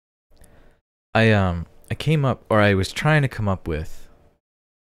I came up, or I was trying to come up with.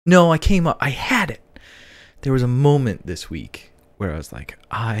 No, I came up. I had it. There was a moment this week where I was like,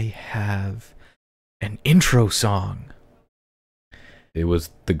 I have an intro song. It was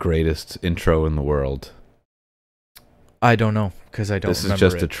the greatest intro in the world. I don't know because I don't. This remember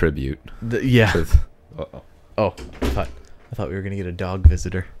is just it. a tribute. Yeah. Uh-oh. Oh, I thought we were gonna get a dog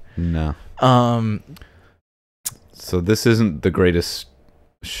visitor. No. Um. So this isn't the greatest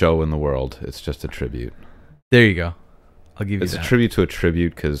show in the world. It's just a tribute. There you go. I'll give you It's that. a tribute to a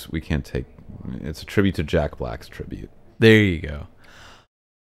tribute because we can't take. It's a tribute to Jack Black's tribute. There you go.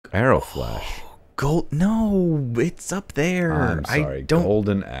 Arrow Flash. Gold? No, it's up there. I'm sorry. I don't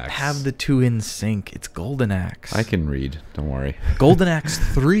Golden Axe. have the two in sync. It's Golden Axe. I can read. Don't worry. Golden Axe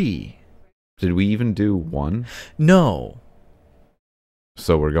 3. Did we even do one? No.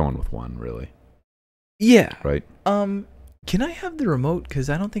 So we're going with one, really. Yeah. Right? Can I have the remote? Because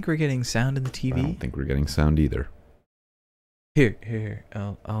I don't think we're getting sound in the TV. I don't think we're getting sound either. Here.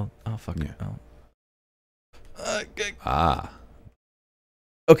 I'll fuck it. Yeah. Okay. Ah.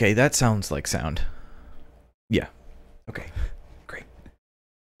 Okay, that sounds like sound. Yeah. Okay. Great.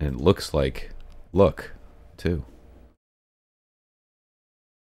 And it looks like look, too.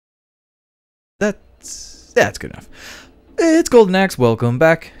 That's good enough. It's Golden Axe. Welcome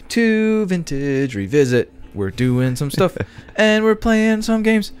back to Vintage Revisit. We're doing some stuff and we're playing some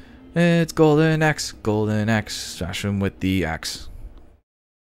games. It's Golden Axe. Golden Axe. Smash him with the axe.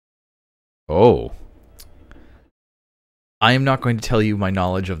 Oh. I am not going to tell you my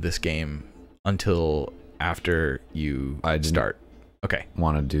knowledge of this game until after you start. Okay.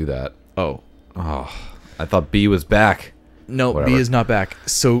 Want to do that. Oh. Oh. I thought B was back. No, Whatever. B is not back.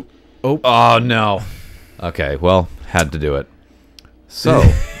 So, Oh, no. Okay, well, had to do it. So,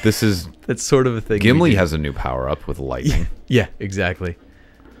 this is... That's sort of a thing. Gimli has a new power-up with lightning. Yeah, exactly.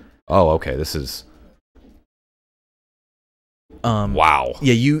 Oh, okay, this is... Wow.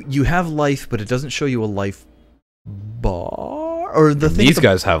 Yeah, you have life, but it doesn't show you a life bar. Or the thing. These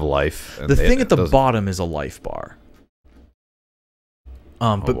guys have life. The thing at the bottom is a life bar.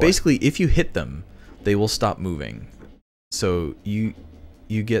 But boy. basically, if you hit them, they will stop moving. So you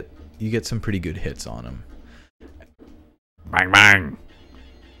get some pretty good hits on them. Bang, bang.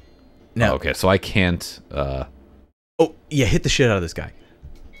 Now, Oh, okay, so I can't... Oh, yeah, hit the shit out of this guy.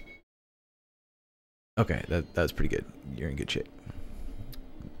 Okay, that's pretty good. You're in good shape.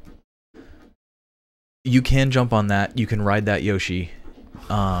 You can jump on that. You can ride that Yoshi.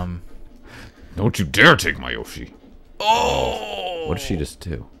 Don't you dare take my Yoshi. Oh! What did she just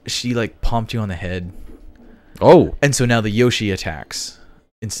do? She, like, pumped you on the head. Oh! And so now the Yoshi attacks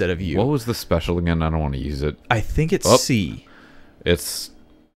instead of you. What was the special again? I don't want to use it. I think it's Oh. C. It's...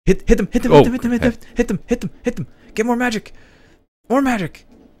 Hit them, hit them, Oh, hit them, hit them, hit them, hit them, hit them. Get more magic. More magic.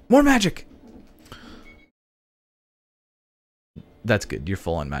 More magic. That's good. You're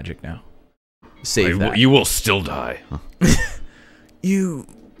full on magic now. Save that. You will still die. You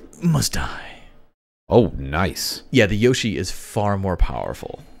must die. Oh, nice. Yeah, the Yoshi is far more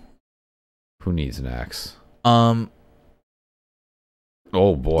powerful. Who needs an axe? Oh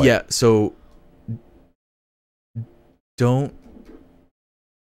boy. Yeah, so don't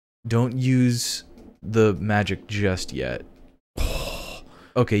use the magic just yet.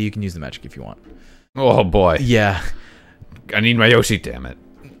 Okay, you can use the magic if you want. Oh boy. Yeah. I need my Yoshi, damn it.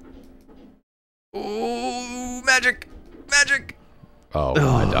 Ooh, magic. Magic. Oh,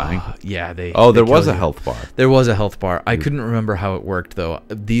 am I dying? Yeah, they Oh, there they was kill a you. health bar. There was a health bar. I couldn't remember how it worked though.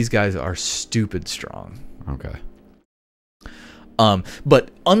 These guys are stupid strong. Okay.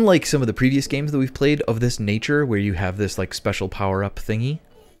 But unlike some of the previous games that we've played of this nature, where you have this like special power-up thingy.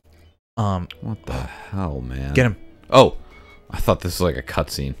 What the hell, man? Get him. Oh, I thought this was like a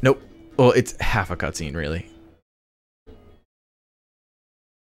cutscene. Nope. Well, it's half a cutscene, really.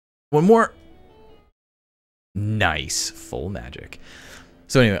 One more. Nice. Full magic.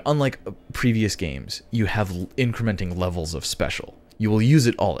 So anyway, unlike previous games, you have incrementing levels of special. You will use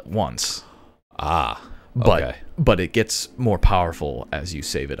it all at once. Ah. But it gets more powerful as you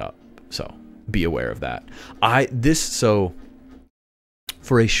save it up. So be aware of that. So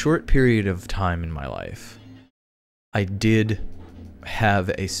for a short period of time in my life, I did have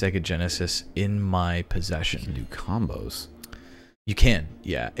a Sega Genesis in my possession. You can do combos. You can,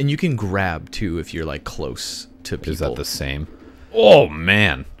 yeah. And you can grab too if you're like close to people. Is that the same? Oh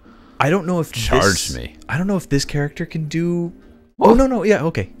man. I don't know if Charged me. I don't know if this character can do. Oh no, yeah,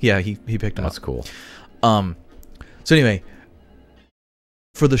 okay. Yeah, he picked him up. That's cool. So anyway,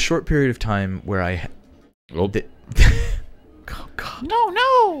 for the short period of time where I Oh. oh god.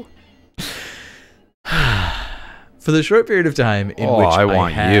 No. For the short period of time in which I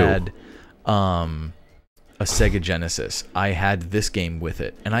want had a Sega Genesis, I had this game with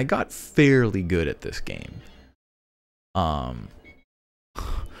it, and I got fairly good at this game.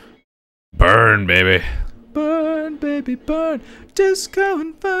 Burn, baby. Burn, baby, burn. Disco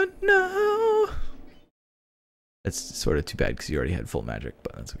Inferno. That's sort of too bad because you already had full magic,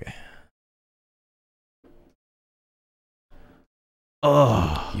 but that's okay.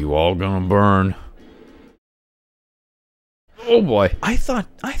 Oh, You all gonna burn. Oh boy. I thought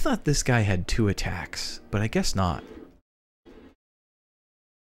this guy had 2 attacks, but I guess not.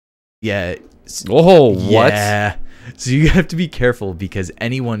 Yeah. Oh, what? Yeah. So you have to be careful because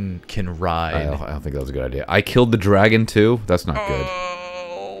anyone can ride. I don't think that was a good idea. I killed the dragon too. That's not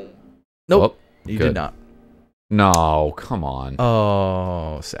good. Nope. Oh, You good. did not. No, come on.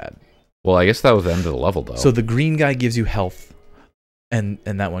 Oh, sad. Well, I guess that was the end of the level, though. So the green guy gives you health, and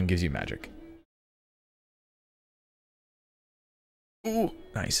that one gives you magic. Ooh,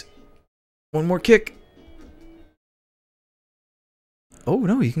 nice. One more kick. Oh,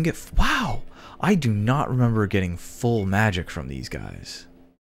 no, you can get... Wow. I do not remember getting full magic from these guys.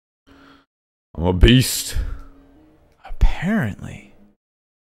 I'm a beast. Apparently.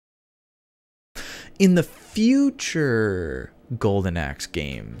 In the future Golden Axe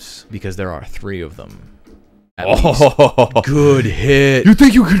games, because there are 3 of them. At least. Good hit. You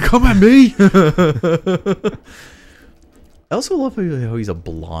think you can come at me? I also love how he's a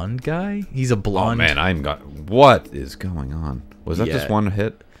blonde guy. He's a Oh blonde. man, I'm got. What is going on? Was that just Yeah. one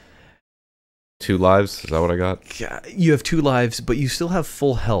hit? 2 lives? Is that what I got? You have 2 lives, but you still have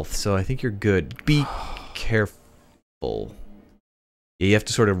full health, so I think you're good. Be careful. Yeah, you have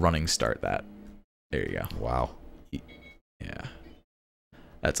to sort of running start that. There you go. Wow. Yeah.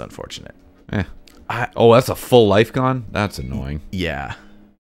 That's unfortunate. Eh. Oh, that's a full life gone? That's annoying. Yeah.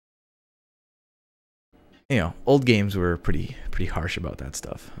 You know, old games were pretty harsh about that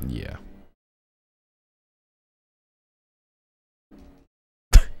stuff. Yeah.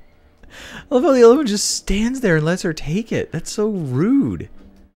 I love how the other one just stands there and lets her take it. That's so rude.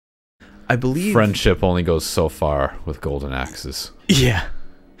 I believe... Friendship only goes so far with golden axes. Yeah.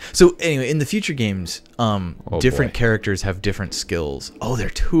 So anyway, in the future games, different boy. characters have different skills. Oh, there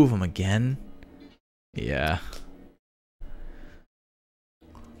are 2 of them again? Yeah.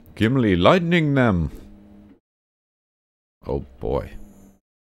 Gimli lightning them. Oh boy.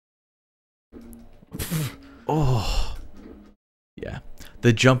 Oh. Yeah.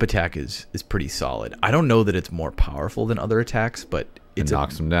 The jump attack is pretty solid. I don't know that it's more powerful than other attacks, but It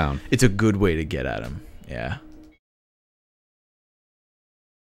knocks him down. it's a good way to get at him. Yeah.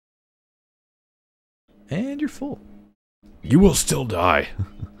 And you're full. You will still die.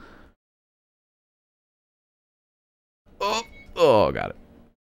 Oh, got it.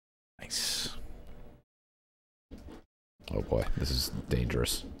 Nice. Oh boy, this is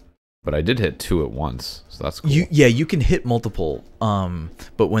dangerous. But I did hit 2 at once, so that's cool. You can hit multiple,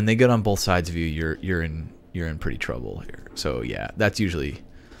 but when they get on both sides of you, you're in pretty trouble here. So yeah,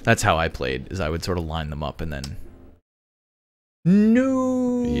 that's how I played. Is I would sort of line them up and then.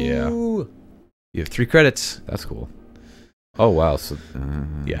 No. Yeah. You have 3 credits. That's cool. Oh wow. So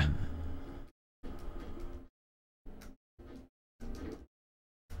Yeah.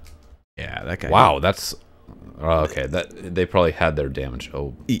 Yeah, that guy. Wow, that's okay. That they probably had their damage.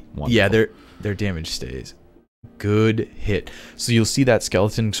 Oh, Yeah, wonderful. their damage stays. Good hit. So you'll see that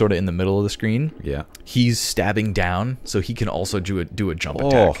skeleton sort of in the middle of the screen. Yeah. He's stabbing down, so he can also do a jump Oh.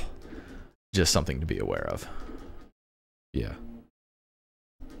 attack. Just something to be aware of. Yeah.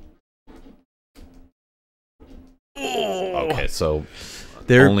 Oh. Okay, so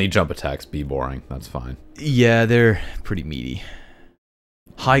They're only jump attacks be boring. That's fine. yeah, they're pretty meaty.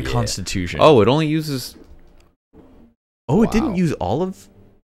 High Yeah. constitution. Oh, it only uses. Oh, it didn't wow. use all of.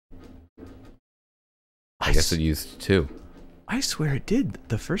 I guess it used 2. I swear it did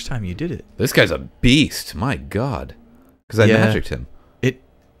the first time you did it. This guy's a beast. My God. Because I Yeah. magicked him.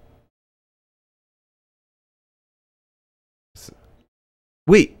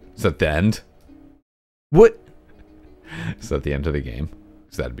 Wait, Is that the end? what? Is that the end of the game?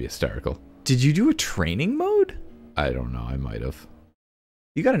 Because that'd be hysterical. Did you do a training mode? I don't know. I might have.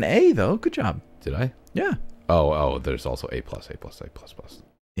 You got an A though. Good job. Did I? Yeah. Oh, there's also A+, A++.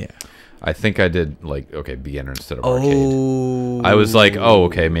 Yeah. I think I did, like, okay, beginner instead of arcade. Oh. I was like, oh,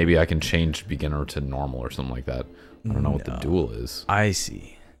 okay, maybe I can change beginner to normal or something like that. I don't know what the No. duel is. I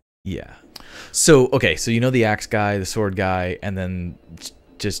see. Yeah. So okay, so you know the axe guy, the sword guy, and then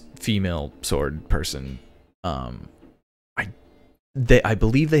just female sword person. I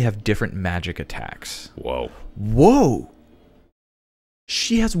believe they have different magic attacks. Whoa. Whoa.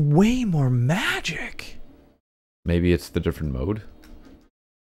 She has way more magic. Maybe it's the different mode?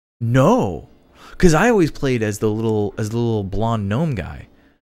 No, because I always played as the little blonde gnome guy.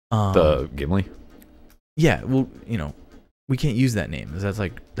 The Gimli? Yeah, well, you know, we can't use that name.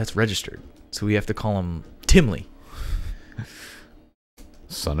 That's registered. So we have to call him Timley.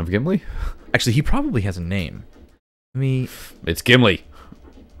 Son of Gimli? Actually, he probably has a name. It's Gimli.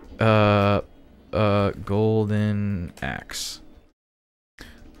 Golden Axe.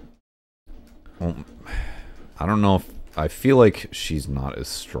 Well, I don't know if I feel like she's not as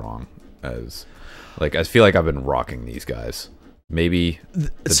strong as like I feel like I've been rocking these guys. Maybe the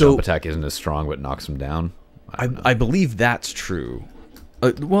jump attack isn't as strong but knocks them down. I believe that's true.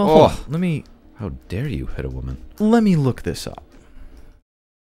 Hold on. Let me How dare you hit a woman? look this up.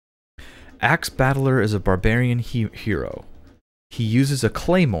 Axe Battler is a barbarian hero. He uses a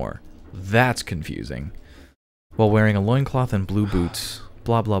claymore. That's confusing. While wearing a loincloth and blue boots.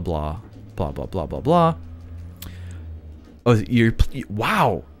 Blah, blah, blah. Blah, blah, blah, blah, blah. Oh,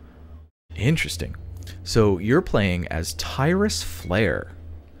 wow. Interesting. So you're playing as Tyrus Flare.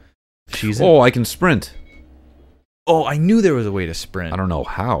 I can sprint. Oh, I knew there was a way to sprint. I don't know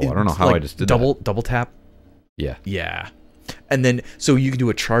how. I don't know how I just did double that. Double tap? Yeah. Yeah. And then, so you can do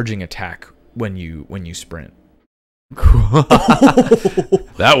a charging attack when you sprint.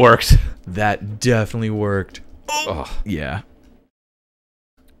 That worked. That definitely worked. Oh. Yeah.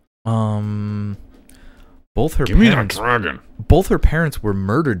 Both her Give me that parents, dragon. both her parents were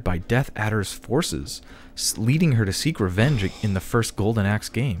murdered by Death Adder's forces, leading her to seek revenge in the first Golden Axe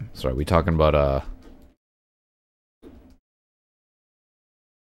game. Sorry, we talking about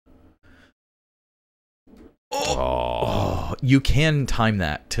Oh, you can time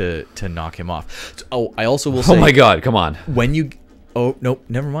that to knock him off. Oh, I also will say. Oh my God! Come on. When you, oh nope,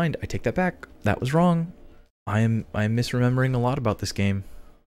 never mind. I take that back. That was wrong. I'm misremembering a lot about this game.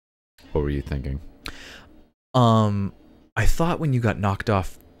 What were you thinking? I thought when you got knocked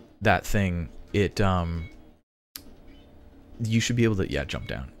off that thing, you should be able to jump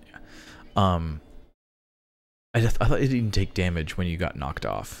down. Yeah. I thought it didn't take damage when you got knocked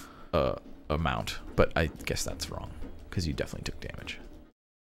off amount, but I guess that's wrong because you definitely took damage.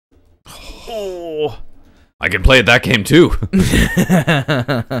 Oh, I can play at that game too.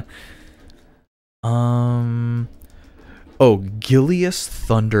 Gilius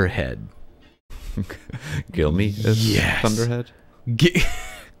Thunderhead. Gilmy is Yes. Thunderhead?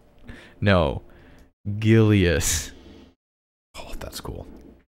 No. Gilius. Oh, that's cool.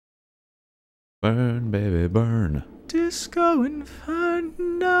 Burn, baby, burn. Disco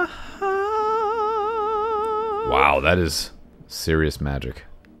Inferno. Wow, that is serious magic.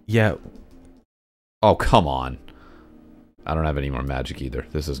 Yeah. Oh, come on. I don't have any more magic either.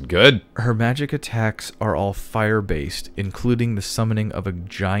 This isn't good. Her magic attacks are all fire-based, including the summoning of a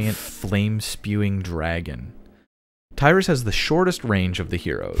giant flame-spewing dragon. Tyrus has the shortest range of the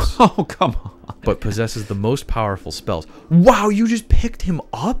heroes, Oh, come on. but possesses the most powerful spells. Wow, you just picked him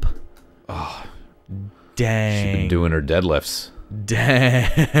up? Oh, Dang. she's been doing her deadlifts.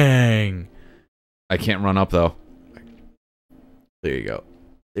 Dang. I can't run up, though. There you go.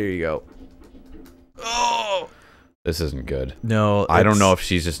 There you go. Oh! This isn't good. No, I don't know if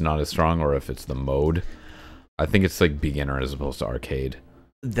she's just not as strong or if it's the mode. I think it's like beginner as opposed to arcade.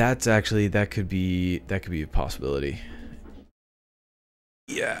 That's actually that could be a possibility.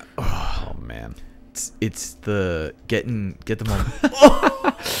 Yeah. Oh man. It's the get them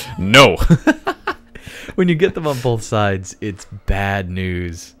on. No. When you get them on both sides, it's bad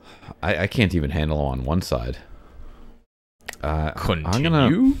news. I can't even handle them on one side.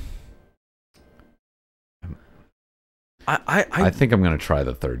 Continue. I think I'm gonna try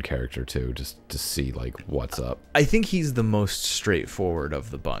the third character too, just to see like what's up. I think he's the most straightforward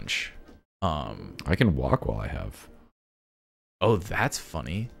of the bunch. I can walk while I have. Oh, that's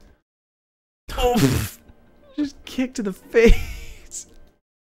funny. Oh, just kick to the face.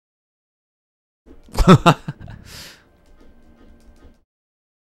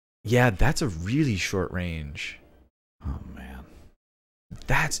 Yeah, that's a really short range. Oh man,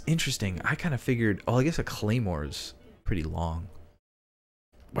 that's interesting. I kind of figured. Oh, I guess a claymore's pretty long.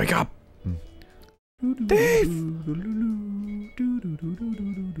 wake up, Dave.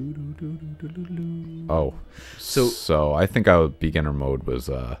 Oh, So I think our beginner mode was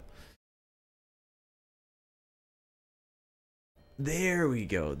there we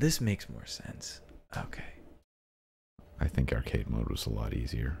go. This makes more sense. Okay. I think arcade mode was a lot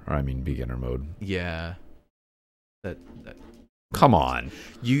easier. Or I mean beginner mode. Yeah. That Come on.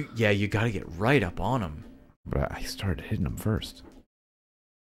 you got to get right up on him. But I started hitting him first.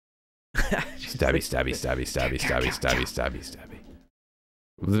 Stabby, stabby, stabby, stabby, stabby, stabby, stabby,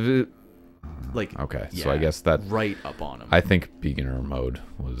 stabby. Like, okay, yeah, so I guess that right up on him. I think beginner mode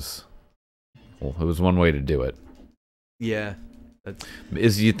was, well, it was one way to do it. Yeah,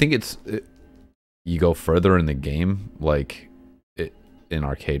 You think you go further in the game, like in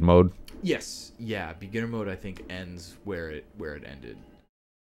arcade mode? yes, yeah. Beginner mode I think ends where it ended.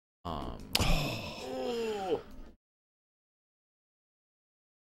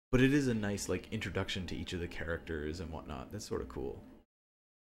 But it is a nice like introduction to each of the characters and whatnot. That's sort of cool.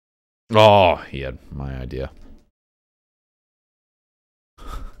 Oh, he had my idea.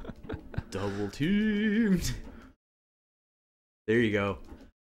 Double teamed. There you go.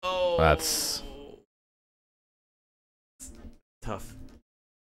 Oh, That's tough.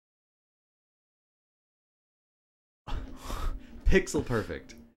 Pixel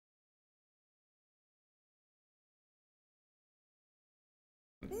perfect.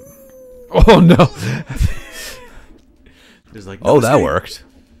 Oh no. There's like oh, that worked.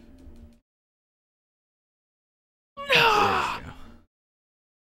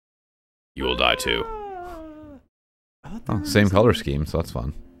 You will die too. Oh, same color scheme, so that's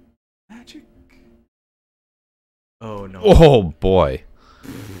fun. Magic. Oh no. Oh boy.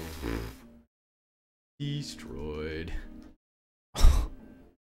 Destroyed.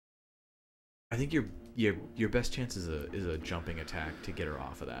 I think your best chance is a jumping attack to get her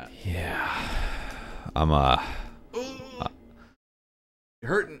off of that. Yeah. You're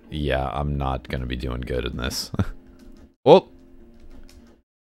hurting. Yeah, I'm not gonna be doing good in this. Oh.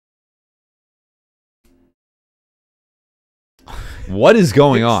 What is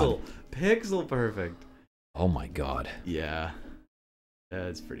going on? Pixel perfect. Oh my god. Yeah.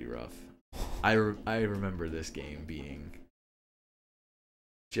 That's pretty rough. I remember this game being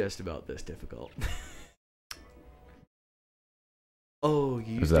just about this difficult. Oh,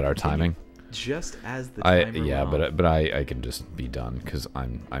 you is that our timing? Just as the timer yeah, went off. but I can just be done because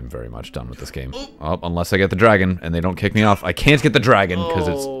I'm very much done with this game. Oh, unless I get the dragon and they don't kick me off. I can't get the dragon because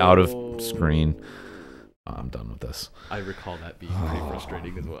it's out of screen. I'm done with this. I recall that being pretty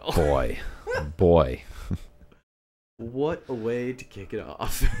frustrating as well. Boy, boy. What a way to kick it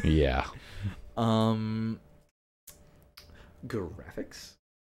off. Yeah. Graphics.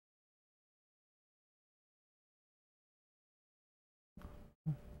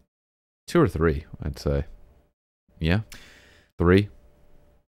 2 or 3, I'd say. Yeah. 3.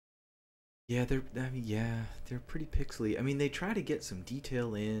 Yeah, they're pretty pixely. I mean, they try to get some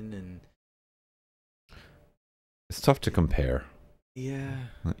detail in, and it's tough to compare. Yeah.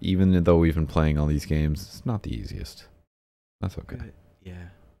 Even though we've been playing all these games, it's not the easiest. That's okay. But,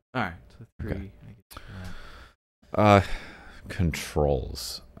 yeah. All right. So 3. Okay. I get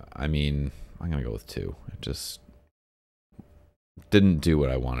Controls. I mean, I'm gonna go with 2. It just didn't do what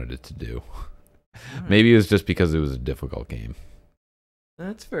I wanted it to do. Right. Maybe it was just because it was a difficult game.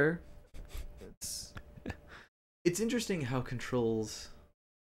 That's fair. It's interesting how controls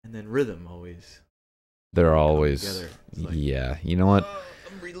and then rhythm always. They're always together. It's like, yeah. You know what?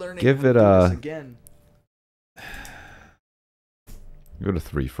 I'm relearning. Give how it to do a this again. Go to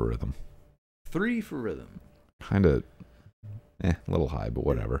 3 for rhythm. 3 for rhythm. Kind of, a little high, but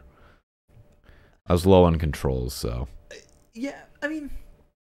whatever. I was low on controls, so. Yeah, I mean,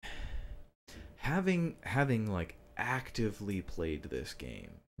 having like actively played this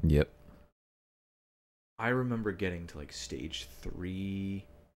game. Yep. I remember getting to like stage 3.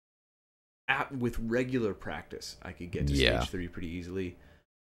 With regular practice, I could get to stage 3 pretty easily.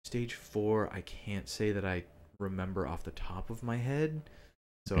 Stage 4, I can't say that I remember off the top of my head.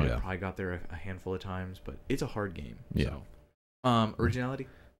 So I probably got there a handful of times, but it's a hard game. Yeah. So. Originality?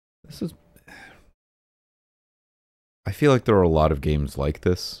 This is. I feel like there are a lot of games like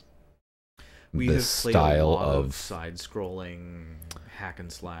this. We this have played style a lot of side-scrolling hack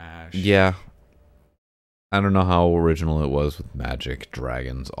and slash. Yeah. I don't know how original it was with magic,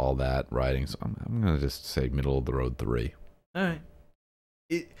 dragons, all that writing. So I'm gonna just say middle of the road 3. All right.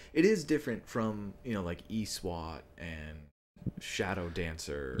 It is different from like eSWAT and Shadow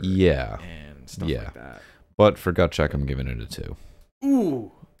Dancer. Yeah. And stuff like that. But for gut check, I'm giving it a 2.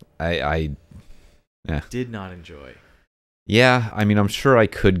 Ooh. I did not enjoy. Yeah, I mean, I'm sure I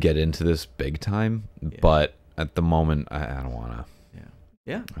could get into this big time, but at the moment, I don't want to.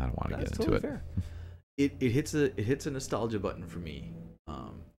 Yeah. I don't want to get into totally it. Fair. It hits a nostalgia button for me.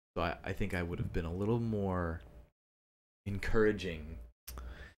 So I think I would have been a little more encouraging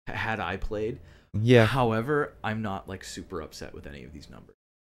had I played. Yeah. However, I'm not like super upset with any of these numbers.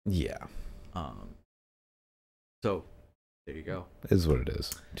 Yeah. So there you go. It is what it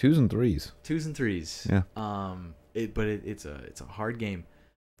is. 2s and 3s. 2s and 3s. Yeah. But it's a hard game.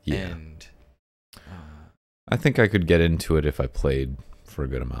 Yeah. And I think I could get into it if I played for a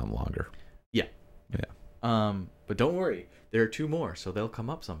good amount longer. But don't worry, there are 2 more, so they'll come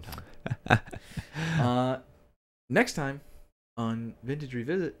up sometime. Next time on Vintage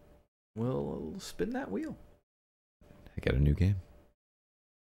Revisit, we'll spin that wheel. I get a new game.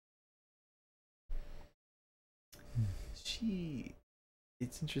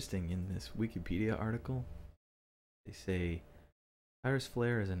 It's interesting in this Wikipedia article. They say Iris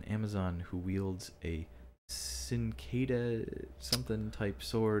Flare is an Amazon who wields a Cincada something type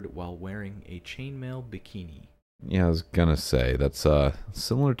sword while wearing a chainmail bikini. Yeah, I was gonna say that's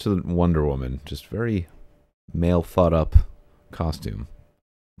similar to Wonder Woman, just very male thought up costume.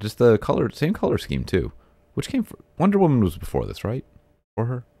 Just the same color scheme too. Which came for Wonder Woman was before this, right? For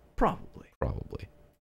her? Probably.